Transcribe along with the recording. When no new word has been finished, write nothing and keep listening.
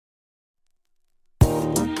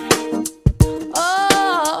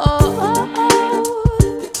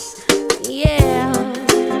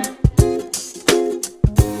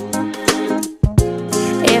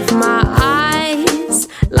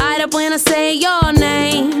your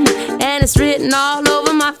name, and it's written all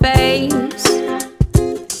over my face.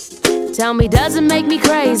 Tell me, does it make me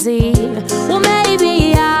crazy? Well,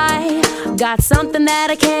 maybe I got something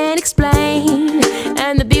that I can't explain,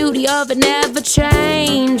 and the beauty of it never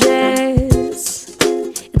changes.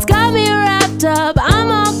 It's got me wrapped up,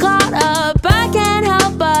 I'm all caught up. I can't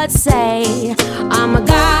help but say I'm a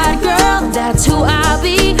God girl, that's who I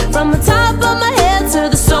be. From the top of my head to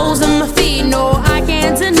the soles of my feet. No, I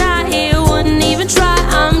can't deny it, wouldn't even try.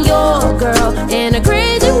 I'm your girl in a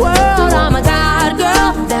crazy world. I'm a God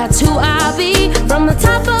girl, that's who I be. From the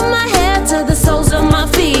top of my head to the soles of my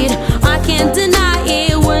feet. I can't deny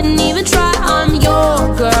it, wouldn't even try. I'm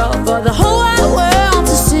your girl for the whole wide world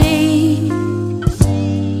to see.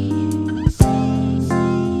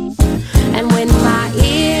 And when my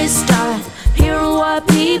ears start hearing what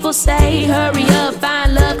people say, hurry up,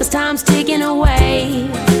 find love, 'cause time's ticking away.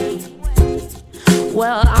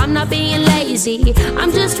 Well, I'm not being lazy,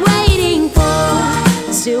 I'm just waiting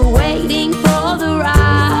for, still waiting for the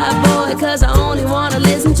right boy, 'cause I only wanna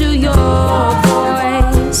listen to your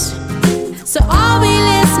voice. So I'll be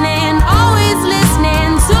listening, always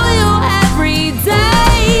listening to you every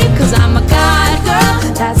day, 'cause I'm a God girl,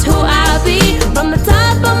 that's who I be. From the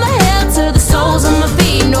top of my head to the soles of my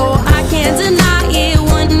feet. No, I can't deny it,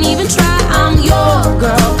 wouldn't even try. I'm your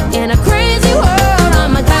girl in a crazy world.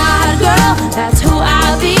 I'm a God girl, that's who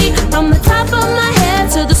I be. From the top of my head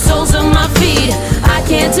to the soles of my feet. I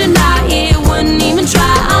can't deny it, wouldn't even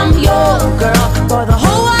try. I'm your girl for the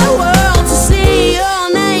whole wide world to see.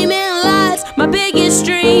 Your name in lights, my biggest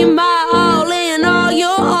dream, my all in all,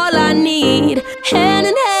 you're all I need. Hand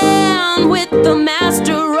in hand with the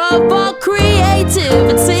master of all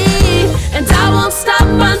creativity. And I won't stop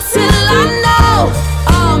until I know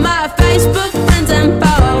all my Facebook friends and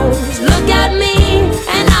foes look at me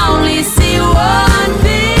and only see one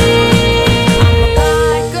thing.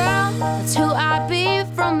 I'm a God girl, that's who I be.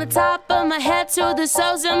 From the top of my head to the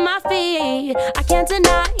soles of my feet. I can't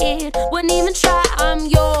deny it, wouldn't even try. I'm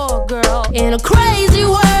your girl in a crazy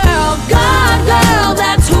world. God girl,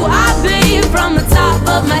 that's who I be. From the top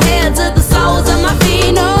of my head to the soles of my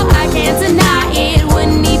feet. No, I can't deny it,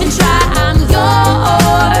 wouldn't even try. I'm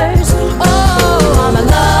yours. Oh, I'm a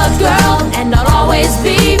love girl, and I'll always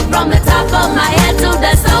be. From the top of my head to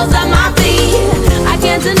the soles of my feet. I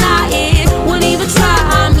can't deny it, wouldn't even try.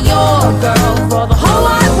 I'm your girl for the whole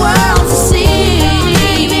wide world to see.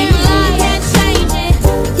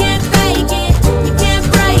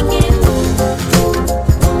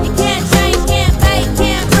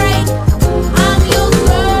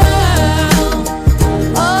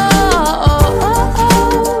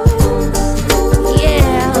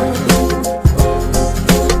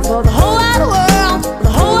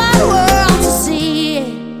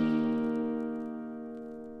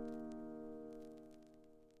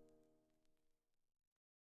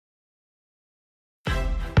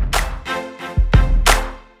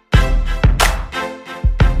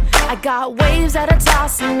 Got waves that are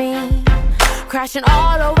tossing me, crashing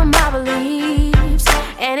all over my beliefs.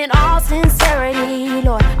 And in all sincerity,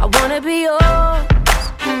 Lord, I wanna be yours.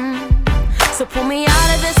 So pull me out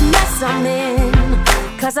of this mess I'm in,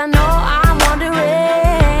 'cause I know I'm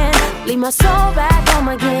wandering. Leave my soul back home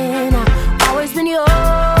again, I've always been yours.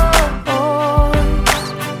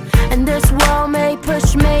 And this world may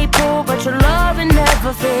push, may pull, but your love, it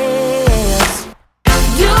never fails.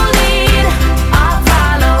 You lead, I'll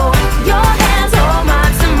follow. Your hands hold my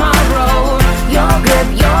tomorrow. Your grip,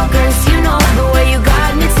 your grace, you know the way you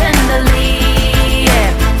guide me tenderly. Yeah.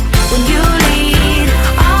 When you lead,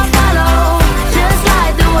 I'll follow, just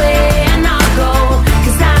like the way and I'll go.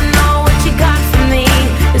 'Cause I know what you got for me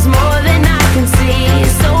is more than I can see.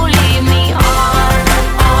 So lead me on,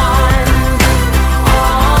 on,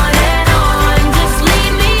 on and on. Just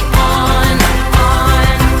lead me on,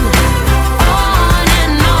 on, on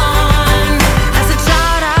and on. As a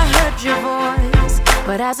child I heard your voice,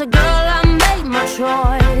 but as a girl I made my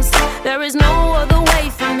choice. There is no other way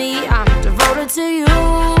for me, I'm devoted to you.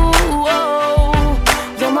 Oh,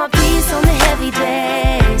 you're my peace on the heavy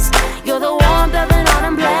days. You're the warmth of an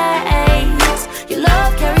autumn blaze. Your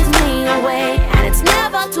love carries me away, and it's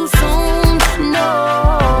never too soon, no.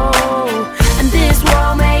 And this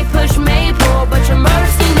world may push, may pull, but your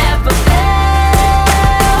mercy never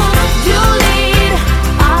fails. You lead,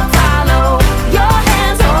 I'll follow. Your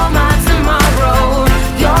hands hold my tomorrow.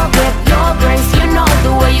 Your grip, your grace, you know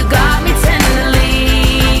the way you got me tenderly.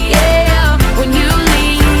 Yeah, when you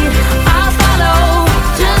lead, I'll follow,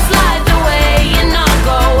 just like the way you know.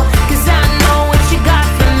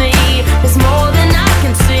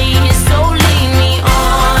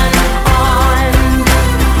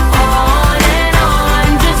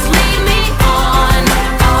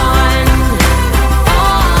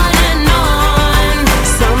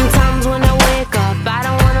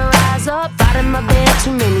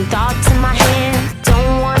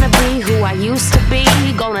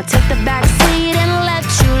 Gonna take the back seat and let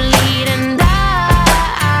you lead. And I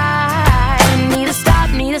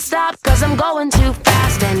need to stop, cause I'm going too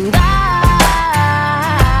fast. And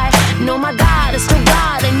I know my God is still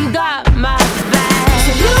God, and you got my back.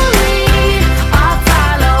 So you lead, I'll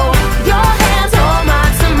follow. Your hands hold my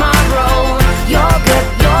tomorrow. Your grip,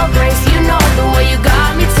 your grace, you know the way you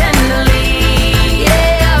got me tenderly.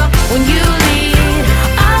 Yeah, when you lead,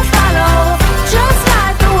 I'll follow. Just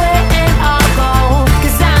like the way it all goes,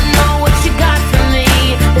 cause I know what you got for me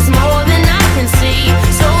is more than I can see.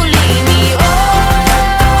 So lead me on,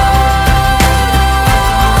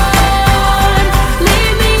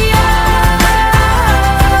 lead me on.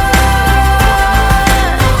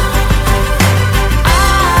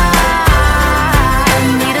 I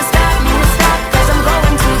need to stop, cause I'm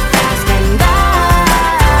going too fast. And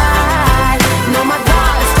I know my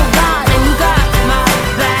God is still God, and you got my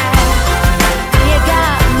back. You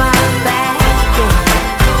got my back.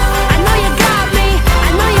 I know you got me, I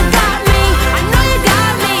know you got me, I know you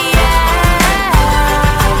got me, yeah.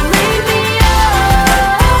 Lead me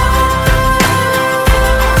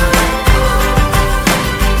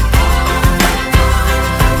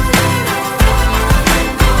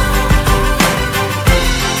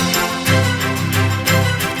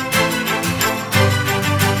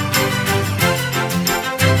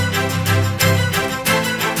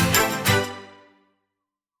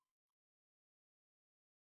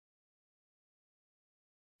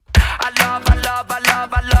I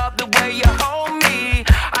love the way you hold me.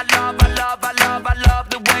 I love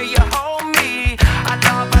the way you hold me. I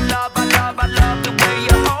love the way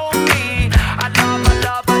you hold me. I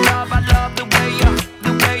love the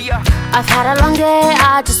way you. I've had a long day,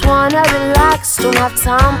 I just wanna relax. Don't have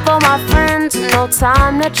time for my friends, no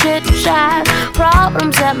time to chit chat.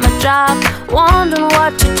 Problems at my job, wondering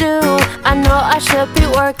what to do. I know I should be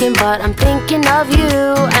working, but I'm thinking of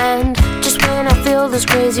you. And just when I feel this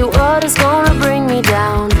crazy world is gonna bring me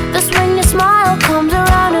down, that's when your smile comes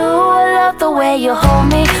around. Ooh, I love the way you hold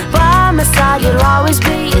me. By my side you'll always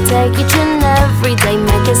be. You take each and every day,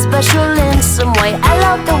 make it special in some way. I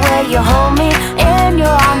love the way you hold me. In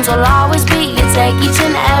your arms I'll always be. You take each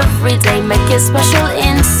and every day, make it special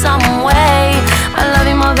in some way. I love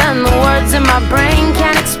you more than the words in my brain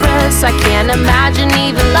can express. I can't imagine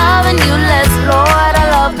even loving you less. Lord, I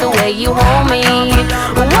love the way you hold me.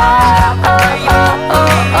 Whoa, oh, oh, oh,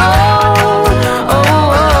 oh, oh,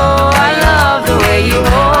 oh, I love the way you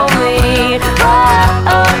hold me. Oh,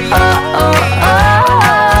 oh, oh, oh,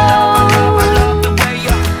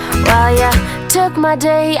 oh. Well, you took my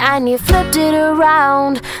day and you flipped it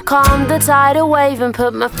around, calmed the tidal wave and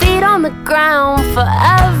put my feet on the ground.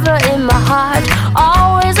 Forever in my heart,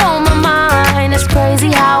 always on my mind. It's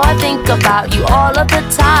crazy how I think about you all of the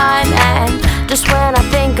time. And just when I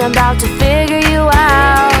think I'm about to figure you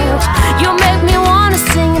out, you make me wanna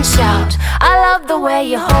sing and shout. I love the way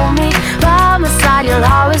you hold me. By my side you'll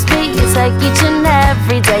always be. You take each and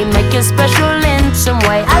every day, make it special in some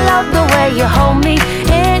way. I love the way you hold me.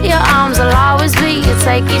 In your arms I'll always be. You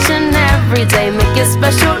take each and every day, make it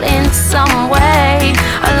special in some way.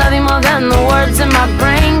 I love you more than the words in my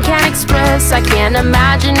brain can express. I can't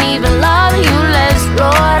imagine even loving you less.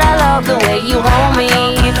 Lord, I love the way you hold me.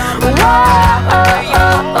 Whoa, oh,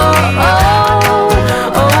 oh, oh, oh,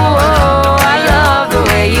 oh, oh, I love the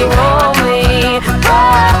way you hold me. Whoa,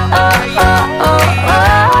 oh, oh, oh,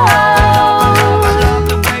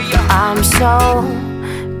 oh. I'm so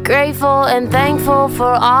grateful and thankful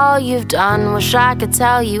for all you've done. Wish I could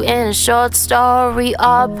tell you in a short story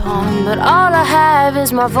or poem, but all I have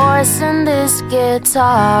is my voice and this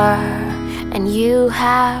guitar. And you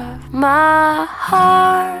have my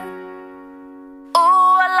heart. Ooh,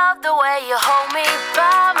 I love the way you hold me.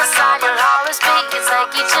 By my side you'll always be. You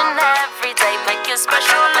take each and every day, make it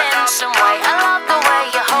special in some way. I love the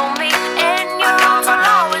way you hold me. In your arms I'll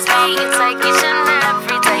always be. You take each and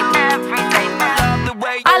every day, every day.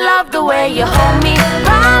 I love the way you hold me.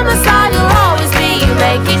 By my side you'll always be. You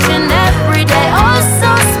make each and every day oh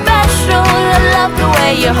so special. I love the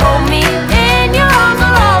way you hold me. In your arms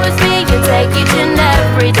I'll always be. You take each and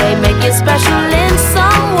every day, make it special in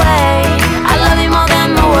some way. I love you more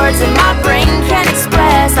than the words in my brain can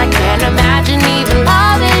express. I can't imagine even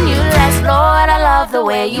loving you less. Lord, I love the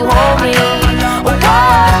way you hold me. Oh, oh,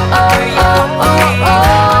 oh, oh, oh,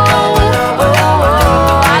 oh,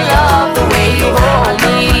 oh, I love the way you hold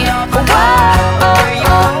me. Oh, oh,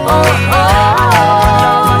 oh, oh, oh,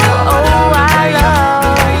 oh, I love.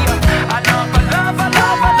 I love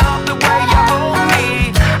the way you hold me.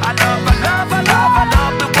 I love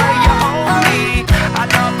the way you hold me. I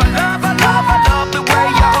love the way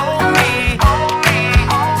you hold me.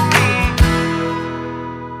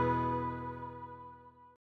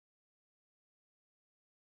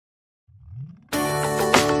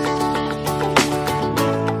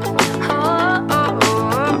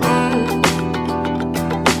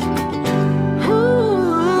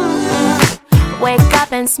 wake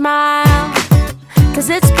up and smile, 'cause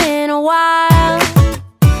it's been a while.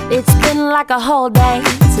 It's been like a whole day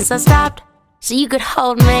since I stopped so you could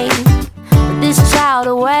hold me. But this child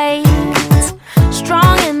awaits,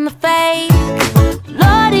 strong in the faith.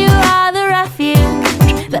 Lord, you are the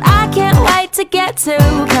refuge that I can't wait to get to,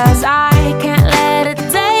 'cause I can't let a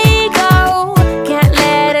day go, can't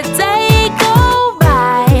let a day go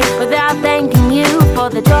by without thanking you for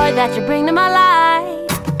the joy that you bring to my life.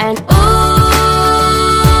 And ooh,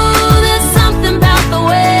 there's something about the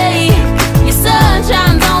way your sun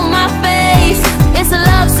shines on my face. It's a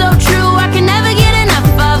love so true, I can never get enough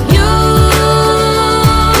of you.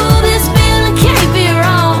 This feeling can't be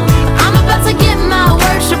wrong. I'm about to get my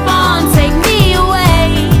worship on, take me away.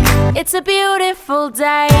 It's a beautiful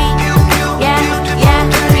day. Yeah, yeah,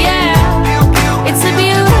 yeah. It's a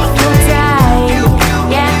beautiful day.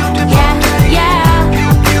 Yeah, yeah, yeah.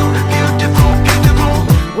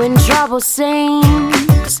 When trouble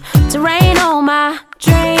seems to rain on my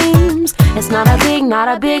dreams, it's not a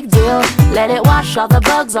big deal. Let it wash all the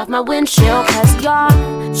bugs off my windshield, 'cause you're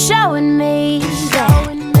showing me that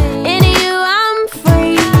in you I'm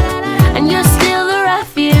free, and you're still the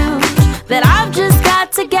refuge that I've just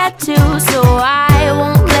got to get to. So I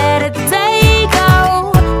won't let a day go,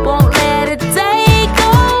 won't let a day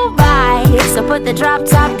go by. So put the drop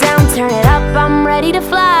top down, turn it up, I'm ready to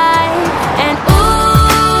fly. And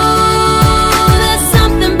ooh, there's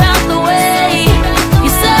something about the way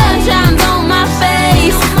your sun shines on my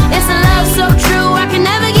face. It's a love so true, I can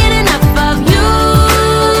never get enough of you.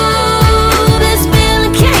 This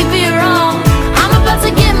feeling can't be wrong. I'm about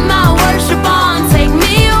to get my worship on, take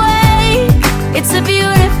me away. It's a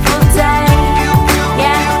beautiful day.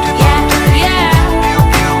 Yeah, yeah,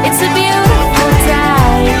 yeah. It's a beautiful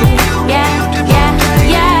day. Yeah, yeah,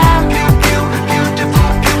 yeah.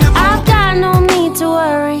 I've got no need to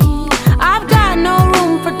worry, I've got no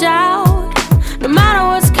room for doubt. No matter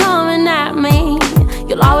what's coming at me,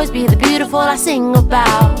 you'll always be the beautiful I sing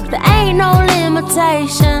about. There ain't no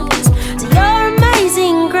limitations to your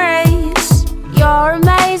amazing grace, your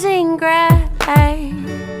amazing grace.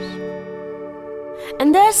 And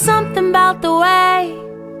there's something about the way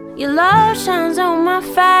your love shines on my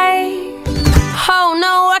face. Oh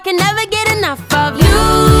no, I can never get enough of you.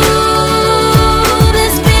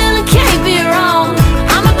 This feeling can't be wrong.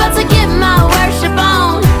 I'm about to get my worship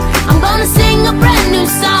on, I'm gonna sing a brand new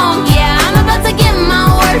song. Yeah, I'm about to get my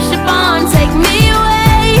worship on, take me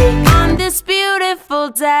away on this beautiful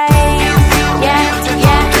day. Yeah,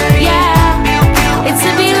 yeah, yeah. It's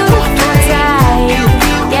a beautiful day.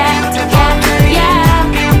 Yeah, yeah,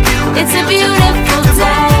 yeah. It's a beautiful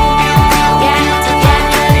day. Yeah, yeah,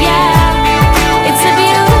 yeah. It's a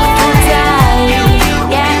beautiful day.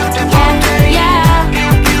 Yeah, yeah, yeah.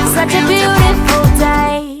 Such a beautiful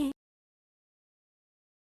day.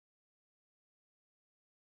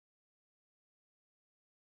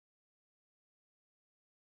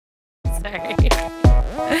 Sorry.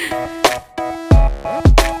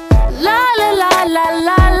 La la la la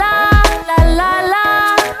la la la la la,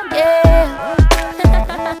 yeah.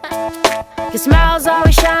 Your smile's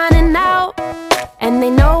always shining out, and they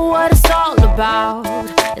know what it's all about.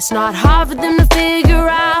 It's not hard for them to figure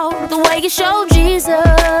out the way you show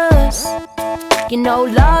Jesus. You know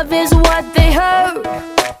love is what they heard,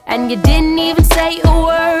 and you didn't even say a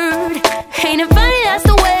word. Ain't it funny, that's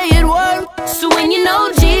the way it works. So when you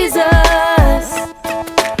know Jesus,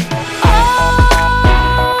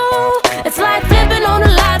 oh, it's like flipping on a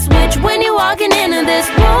light switch when you're walking into this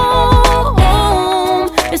room.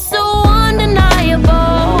 It's so undeniable.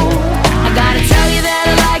 I gotta tell you that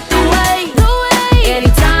I like the way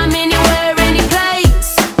anytime, anywhere, any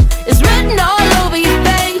place, it's written all over your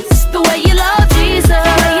face. The way you love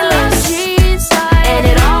Jesus, and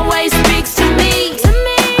it always speaks to me.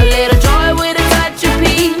 A little joy with a touch of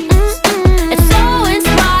peace. It's so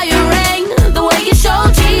inspiring the way you show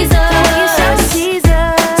Jesus.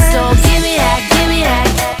 So give me that,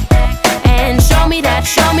 and show me that,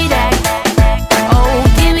 show me that. Oh,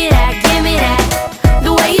 give me that,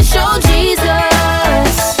 the way you show Jesus.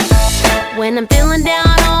 When I'm feeling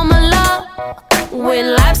down on my luck,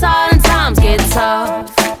 when life's hard and times get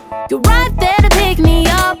tough, you're right there to pick me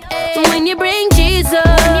up. When you bring Jesus,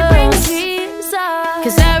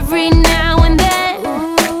 'cause every now and then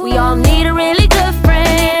we all need a really good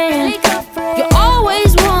friend. You're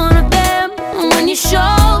always one of them when you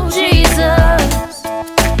show Jesus.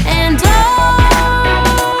 And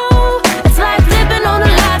oh, it's like flipping on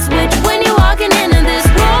a light switch when you're walking into this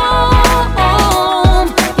room.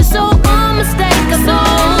 You're so unmistakable.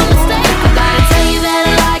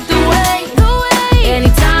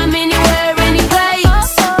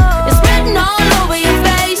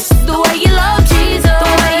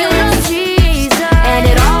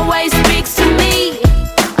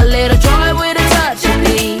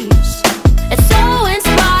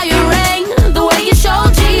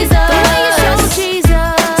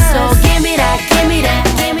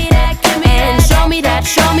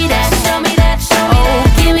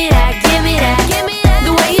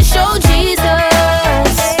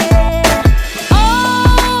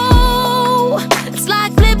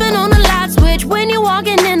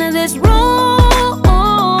 walking into this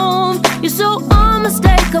room, you're so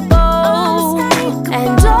unmistakable.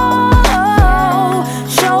 And oh,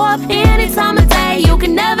 show up any time of day, you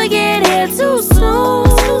can never get here too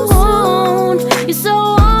soon. You're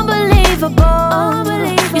so unbelievable,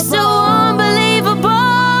 you're so unbelievable.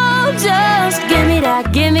 Just give me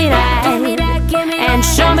that, give me that, and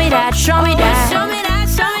show me that, show me that.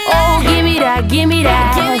 Oh, give me that, give me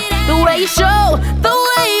that. The way you show, the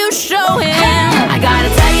way you show him. I gotta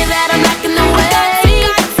tell you that I'm rocking the way.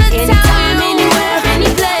 Anytime, anywhere, any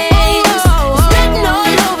place. It's written all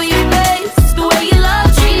over your face. The way you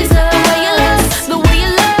love Jesus, the way you love, the way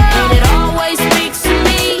you love. And it always speaks to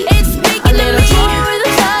me. It's speaking to me. With a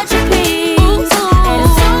touch of peace. And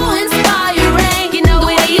it's so inspiring. You know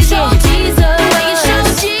the way you show Jesus, the way you show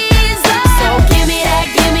Jesus. So give me that,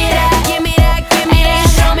 give me that, give me that, give me that.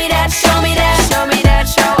 Show me that, show me that, show me that,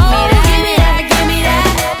 show me that. Give me that, give me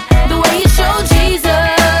that. The way you show Jesus.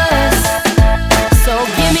 So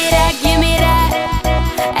give me that, give me that.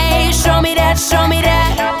 Hey, show me that, show me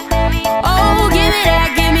that. Oh, give me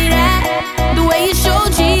that, give me that. The way you show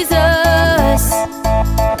Jesus.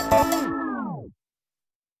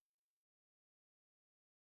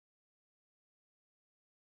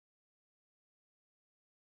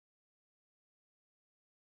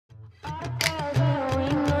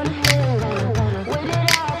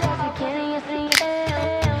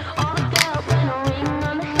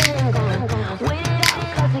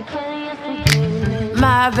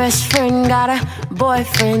 My best friend got a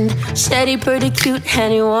boyfriend, said he pretty cute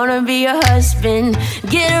and he wanna be a husband.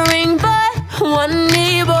 Get a ring, but one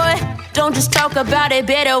knee, boy. Don't just talk about it,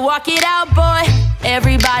 better walk it out, boy.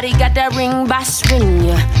 Everybody got that ring by spring,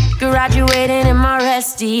 yeah. Graduating in my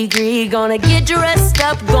rest degree, gonna get dressed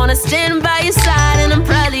up, gonna stand by your side, and I'm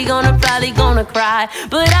probably gonna cry.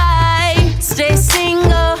 But I stay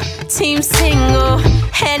single, team single,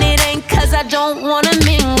 and it ain't 'cause I don't wanna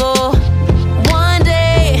mingle. One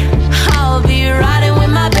day I'll be riding with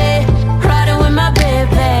my babe, riding with my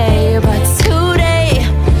baby. But today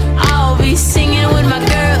I'll be singing with my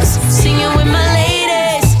girls, singing with my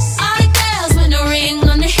ladies. All the girls with no ring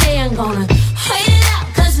on their hand, gonna wait it out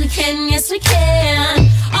 'cause we can, yes we can.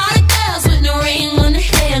 All the girls with no ring on their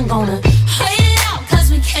hand, gonna wait it out 'cause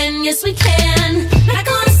we can, yes we can. Not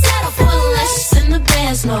gonna settle for less than the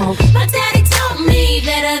best, no. My daddy taught me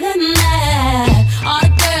better than that. All the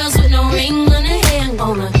girls with no ring on their hand,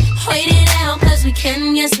 gonna wait it out 'cause we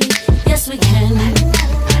can, yes we can.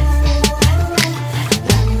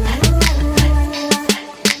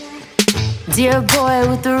 Dear boy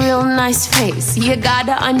with a real nice face, you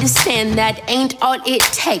gotta understand that ain't all it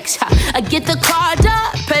takes. I get the card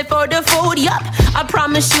up, pay for the food, yup. I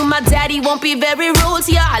promise you my daddy won't be very rude.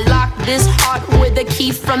 Yeah, I lock this heart with a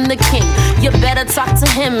key from the king. You better talk to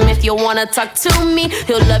him if you wanna talk to me.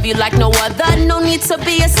 He'll love you like no other, no need to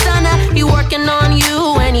be a stunner. He working on you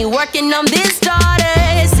and he working on this daughter.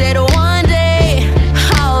 He said one day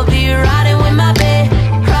I'll be riding with my babe,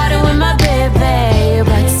 riding with my baby.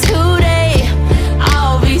 But today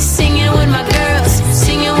I'll be singing with my girls,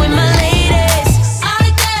 singing with my ladies. All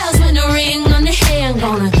the girls with no ring on their hand,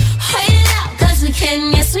 gonna wait it out 'cause we can,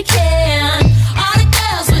 yes we can. All the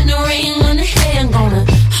girls with no ring on their hand, gonna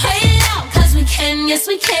wait it out 'cause we can, yes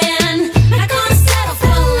we can. Not gonna settle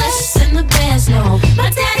for less than the best, no. My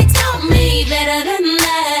daddy taught me better than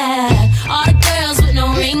that. All the girls with no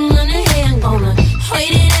ring on their hand, gonna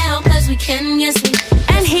wait it out 'cause we can, yes we can.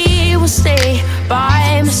 And he will stay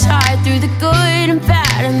by my side through the good and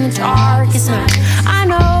bad and the darkest night. I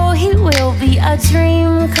know he will be a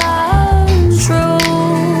dream come true.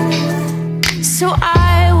 So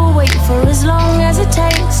I will wait for as long as it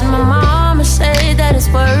takes. And my mama said that it's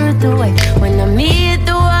worth the wait when I meet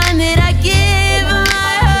the one that I give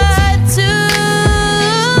my heart to.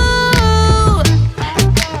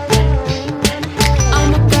 All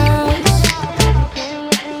my girls,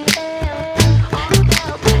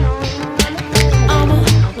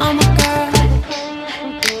 all my girls,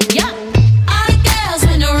 yeah. All the girls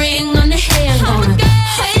with no ring on their hand, gonna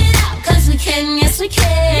wait it out 'cause we can, yes we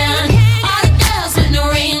can. All the girls with no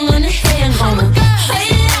ring on their hand, gonna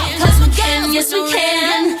wait it out 'cause we can, yes we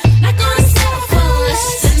can. Not gonna settle for less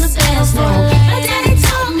than the best, no. My daddy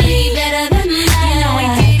taught me better than that.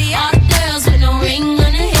 All the girls with no ring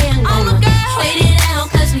on their hand, gonna wait it out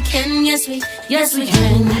 'cause we can, yes we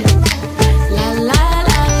can.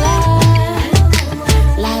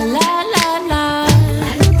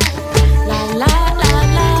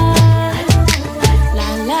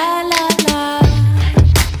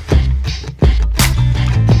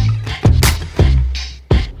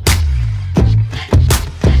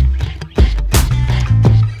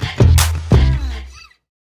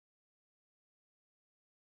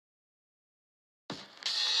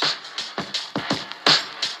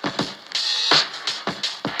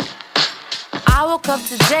 woke up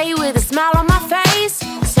today with a smile on my face.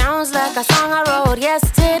 Sounds like a song I wrote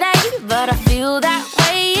yesterday, but I feel that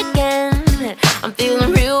way again. I'm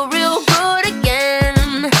feeling real, real good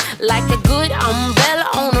again. Like a good umbrella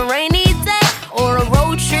on a rainy day, or a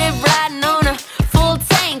road trip riding on a full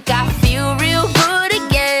tank. I feel real good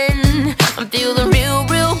again. I'm feeling real,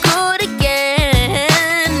 real good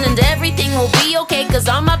again. And everything will be okay, cause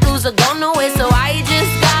all my blues are gone away. So I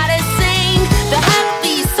just gotta sing the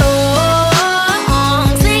happy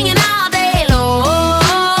song, singing all day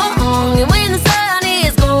long. And when the sun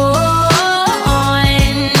is gone,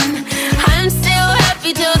 I'm still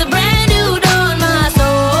happy till the brand new dawn. My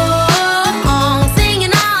song,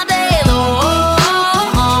 singing all day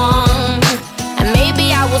long. And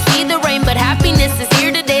maybe I will see the rain, but happiness is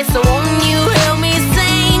here today. So won't you help me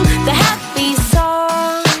sing the happy song?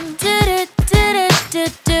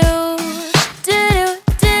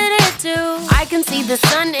 I can see the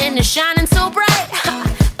sun and it's shining so bright,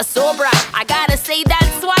 so bright. I gotta say that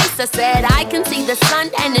twice. I said I can see the sun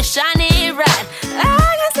and it's shining bright.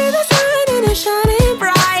 I can see the sun and it's shining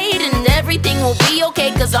bright. And everything will be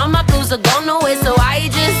okay, cause all my blues are gone away. So I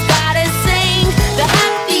just gotta sing the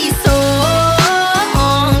happy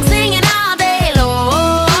song, singing all day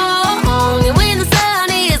long. And when the sun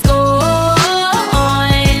is gone,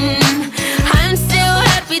 I'm still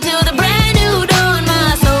happy till the brand new dawn.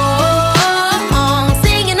 My song,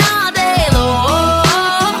 singing all day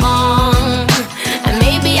long. And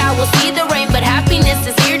maybe I will see the rain, but happiness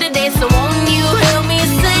is here today. So won't you help me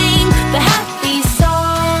sing the happy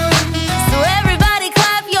song? So everybody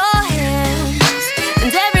clap your hands,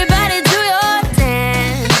 and everybody do your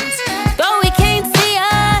dance. Though we can't see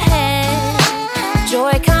ahead,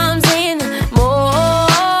 joy comes in the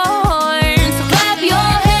morn. So clap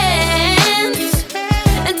your hands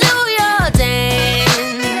and do your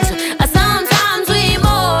dance. Sometimes we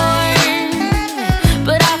mourn,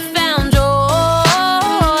 but I found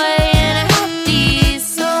joy in a happy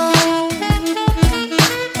song.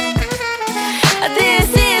 This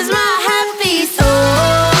is my happy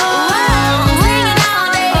song, singing all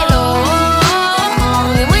day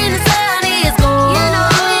long. And when the sun is gone,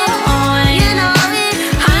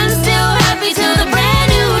 I'm still happy till the brand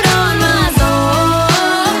new dawn. My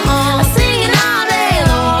song, singing all day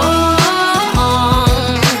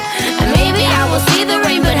long. And maybe I will see the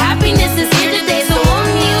rain, but happiness is here today. So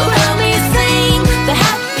won't you help me sing the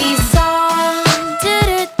happy song?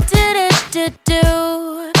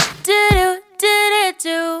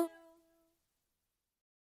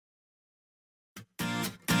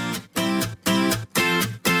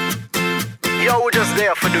 Yo, we're just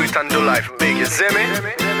there for do it and do life big, you see me?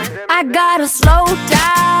 I gotta slow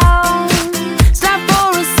down, stop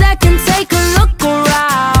for a second, take a look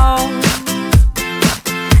around.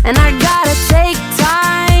 And I gotta take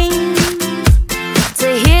time to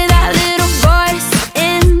hear that little voice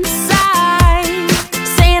inside,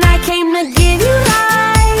 saying I came to give you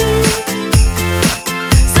life.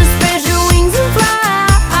 So spread your wings and fly.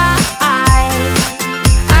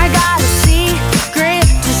 I got a secret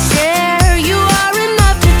to share. You are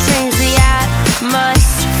enough to change the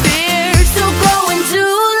atmosphere. So go into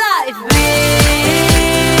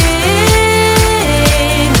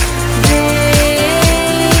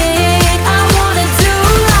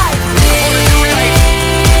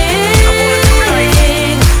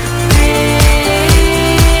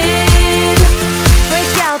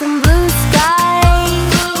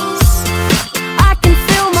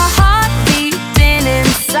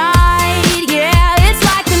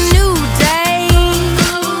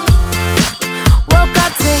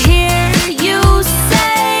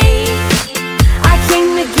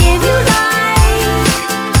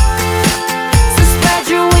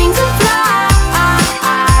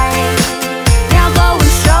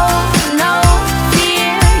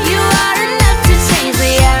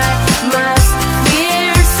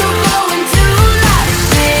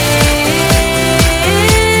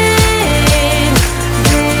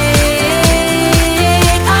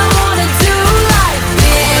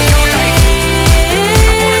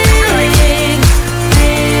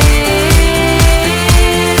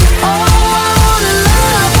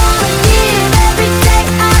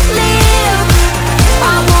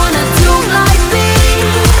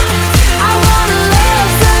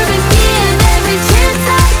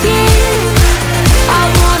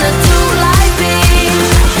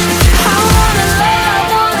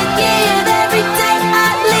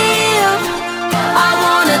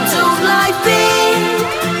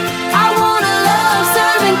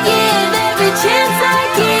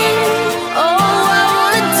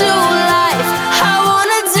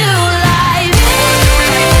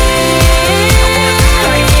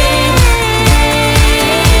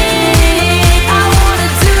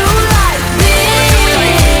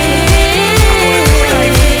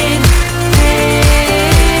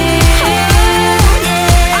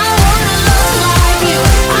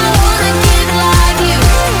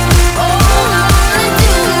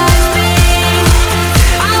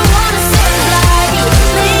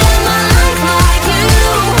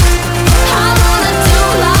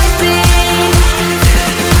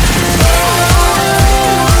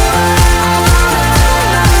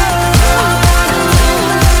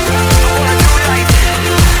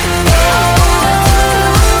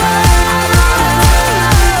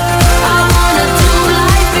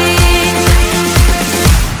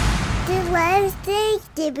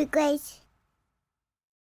Grace.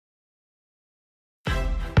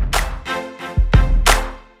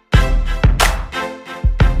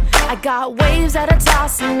 I got waves that are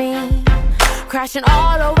tossing me, crashing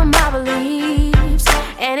all over my beliefs.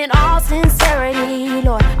 And in all sincerity,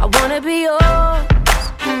 Lord, I wanna be yours.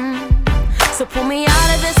 So pull me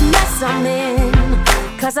out of this mess I'm in,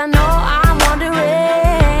 'cause I know I'm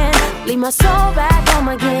wandering. Leave my soul back home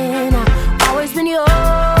again. I've always been yours.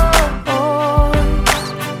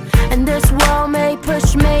 And this world may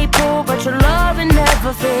push, may pull, but your love, it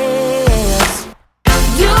never fails.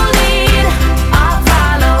 You lead, I'll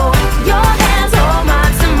follow. Your hands hold my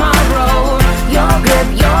tomorrow. Your grip,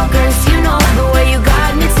 your grace, you know the way you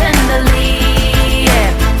guide me tenderly. Yeah.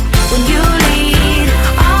 When you lead,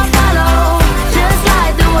 I'll follow. Just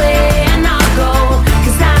like the way and I'll go,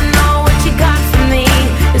 'cause I know what you got for me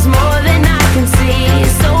is more than I can see.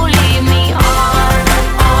 So lead me on,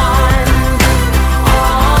 on,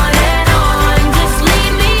 on and on. Just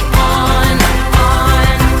lead me on,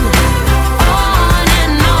 on, on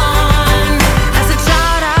and on. As a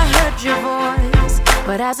child I heard your voice,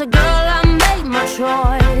 but as a girl I made my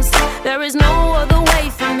choice. There is no other way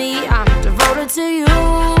for me, I'm devoted to you.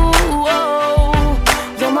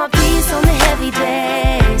 You're my peace on the heavy day.